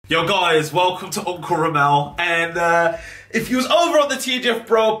Yo guys, welcome to Uncle Romell, and if you was over on the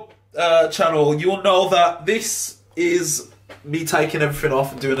TGFbro channel, you'll know that this is me taking everything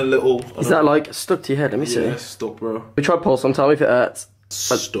off and doing a little... Is that like stuck to your head? Let me see. Yeah, stuck, bro. We try pull some, tell me if it hurts.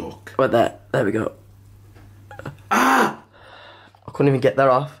 Stuck. Right there. There we go. Ah! I couldn't even get that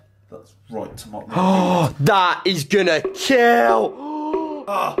off. That's right to my... Oh, that is gonna kill!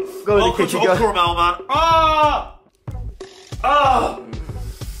 Go in the kitchen, go. Uncle Romell, man. Ah! Ah!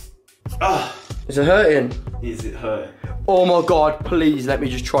 Ah! Is it hurting? Is it hurting? Oh my god, please let me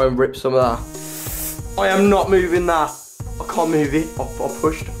just try and rip some of that. I am not moving that. I can't move it. I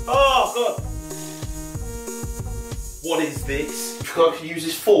pushed. Oh god! What is this? I can use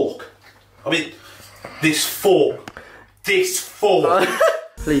this fork. I mean, this fork. This fork.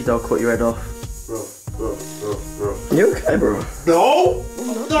 Please don't cut your head off. Bro. You okay, bro? No!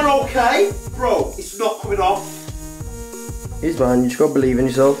 I'm not okay! Bro, it's not coming off. He's man, you just gotta believe in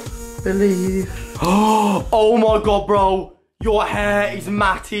yourself. Believe. Oh my god, bro. Your hair is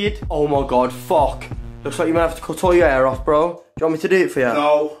matted. Oh my god, fuck. Looks like you might have to cut all your hair off, bro. Do you want me to do it for you?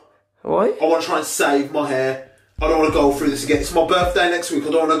 No. Why? I want to try and save my hair. I don't want to go through this again. It's my birthday next week.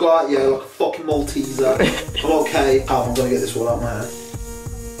 I don't want to go out here like a fucking Malteser. I'm okay. Oh, I'm going to get this one out of my hair.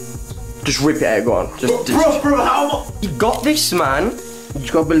 Just rip it out, go on. Bro, how am I? You got this, man. You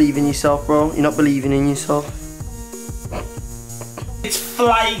just gotta believe in yourself, bro. You're not believing in yourself. It's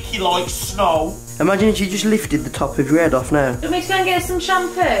flaky like snow. Imagine if you just lifted the top of your head off now. Do you want me to go and get some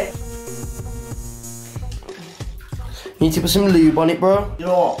shampoo? You need to put some lube on it, bro. You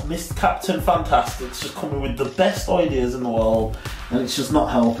know what? Mr. Captain Fantastic's just coming with the best ideas in the world, and it's just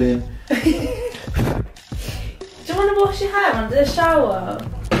not helping. Do you want to wash your hair under the shower?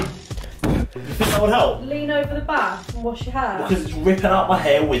 You think that would help? Lean over the bath and wash your hair. Because it's ripping out my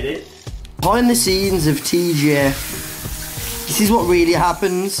hair with it. Behind the scenes of TGF. This is what really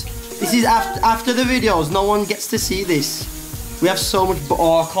happens. This is after the videos. No one gets to see this. We have so much.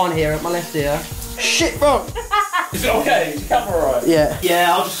 Oh, I can't hear it. My left ear. Shit, bro. Is it okay? Is the camera alright? Yeah.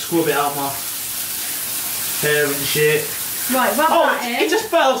 Yeah, I'll just scrub it out my hair and shit. Right, rub that in. It just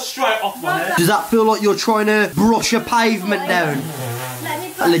fell straight off my head. Does that feel like you're trying to brush a pavement down?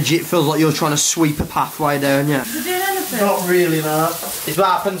 That legit feels like you're trying to sweep a pathway down, yeah. Is it doing anything? Not really, no. This is what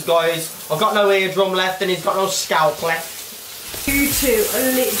happens, guys. I've got no eardrum left and he's got no scalp left. You two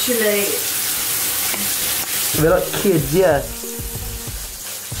are literally... We're like kids, yeah.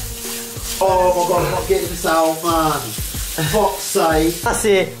 Oh my god, I'm not getting this out, man. Fuck's sake. That's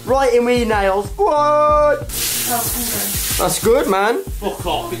it. Right in with your nails. What? Oh, okay. That's good, man. Fuck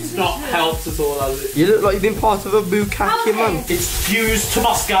off, it's not helped at all, has it? You look like you've been part of a bukkake, Okay. man. It's fused to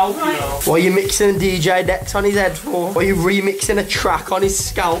my scalp, you know. What are you mixing DJ decks on his head for? What are you remixing a track on his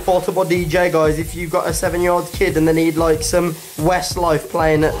scalp? Portable DJ, guys, if you've got a 7-year-old kid and they need like some Westlife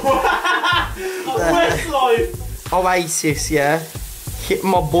playing at... Westlife! Oasis, yeah? Hit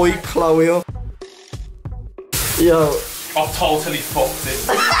my boy Chloe up. Yo. I've totally fucked it.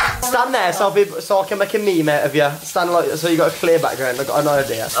 Stand there so I can make a meme out of you. Stand like so you got a clear background. I got an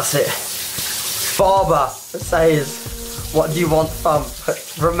idea. That's it. Barber says, "What do you want from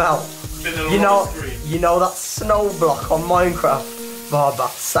Romell?" You know that snow block on Minecraft. Barber,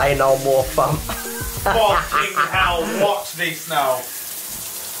 say no more, fam. Fucking hell! Watch this now.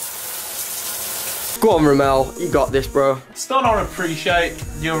 Go on, Romell. You got this, bro. Still don't appreciate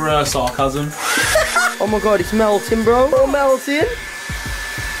your sarcasm. Oh my god, it's melting, bro. Oh, melting.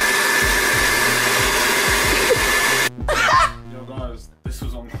 Yo guys, this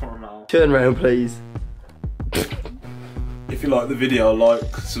was Uncle Romell. Turn around, please. If you like the video,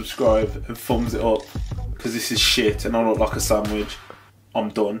 like, subscribe, and thumbs it up. Because this is shit and I look like a sandwich. I'm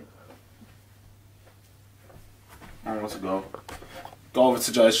done. I want to go. Go over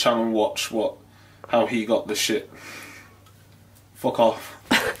to Jay's channel and watch how he got the shit. Fuck off.